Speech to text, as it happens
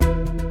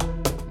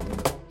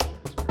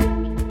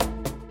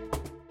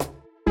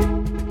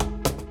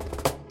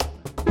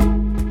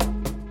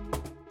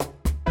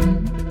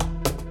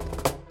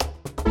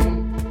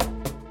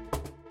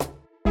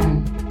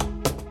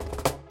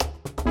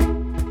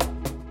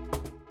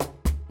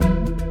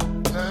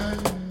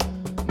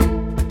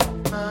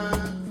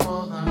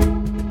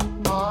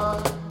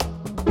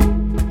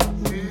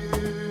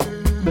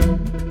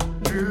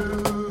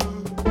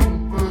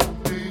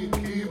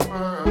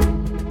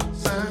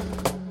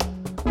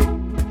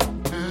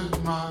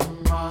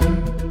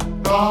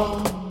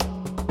Love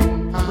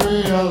and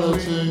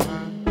reality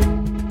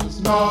is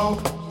no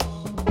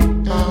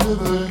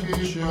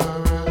indication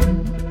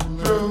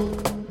through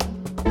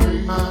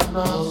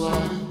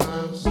reality.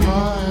 There's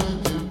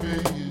trying to be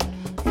it.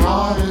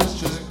 God is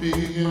just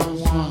being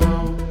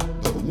one.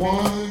 The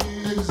one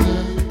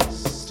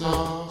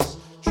existence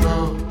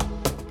true.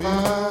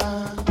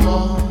 Back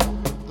on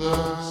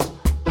this,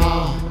 I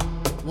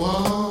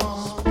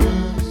was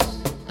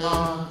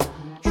not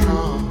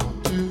true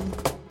to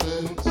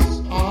this.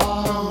 I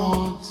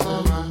want to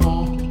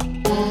know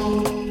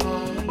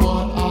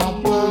what I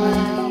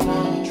believe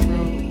in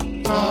true.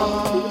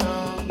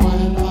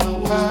 When I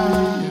was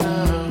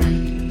being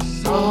weak,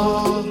 so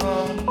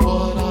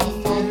what I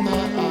thought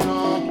that I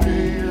would be.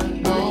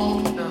 No,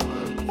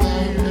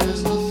 there is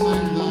the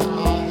thing that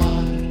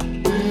I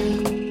did.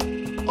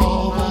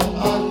 All that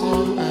I do,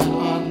 and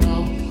I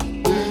know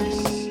this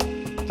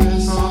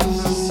is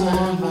the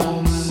same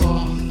old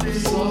song.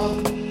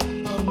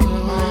 A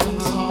million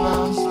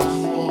times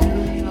before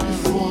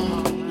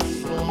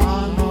I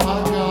know I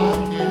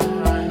got it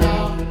right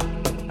now.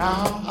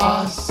 Now I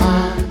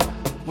say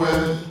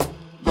with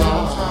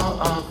love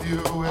of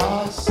you,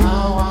 it's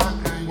how I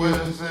can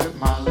use it,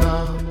 my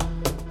love.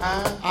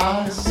 And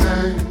I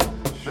say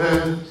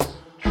this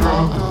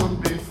trouble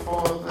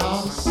before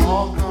this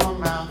all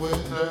come out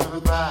with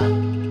the back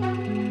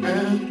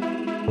in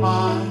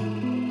my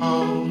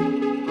own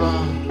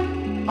life.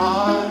 I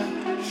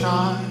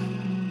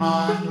shine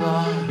my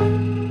light.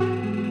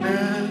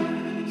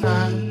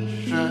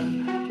 Intention,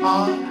 I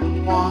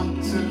want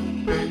to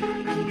be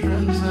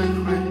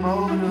intrinsically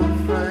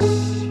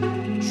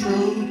motivated.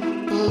 True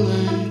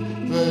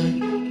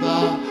believing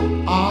that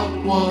I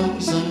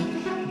wasn't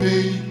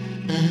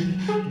being,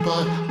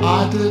 but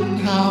I didn't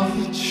have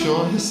a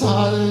choice. I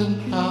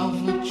didn't have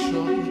a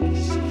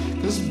choice.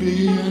 'Cause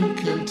being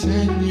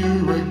continue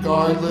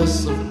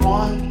regardless of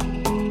one.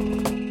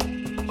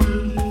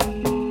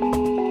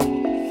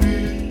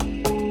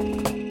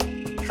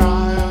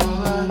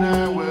 Trial and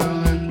error,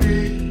 will it be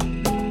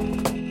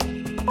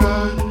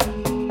good?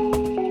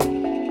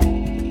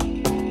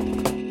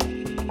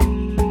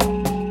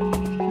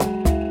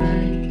 Be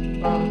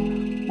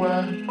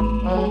aware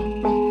of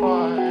the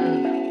fire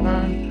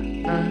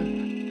burning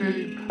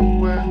deep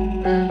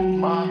within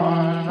my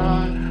heart.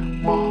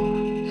 I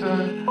wanted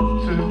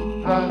to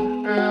let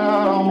it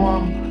out. I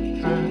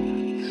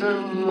wanted to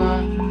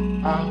let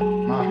out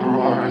my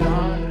roar. And I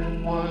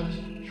was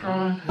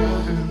trying to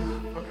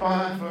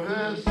find for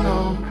this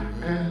soul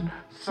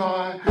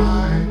inside.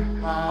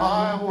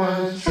 I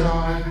was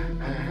trying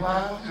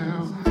to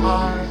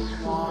hide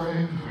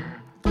forever.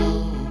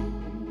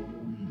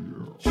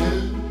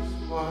 Choose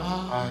what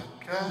I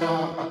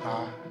cannot.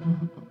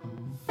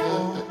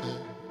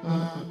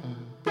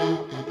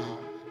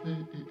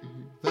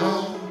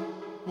 There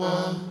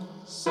was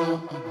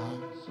something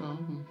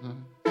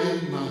in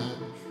my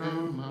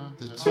dream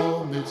that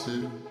told me to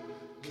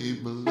keep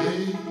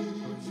believing.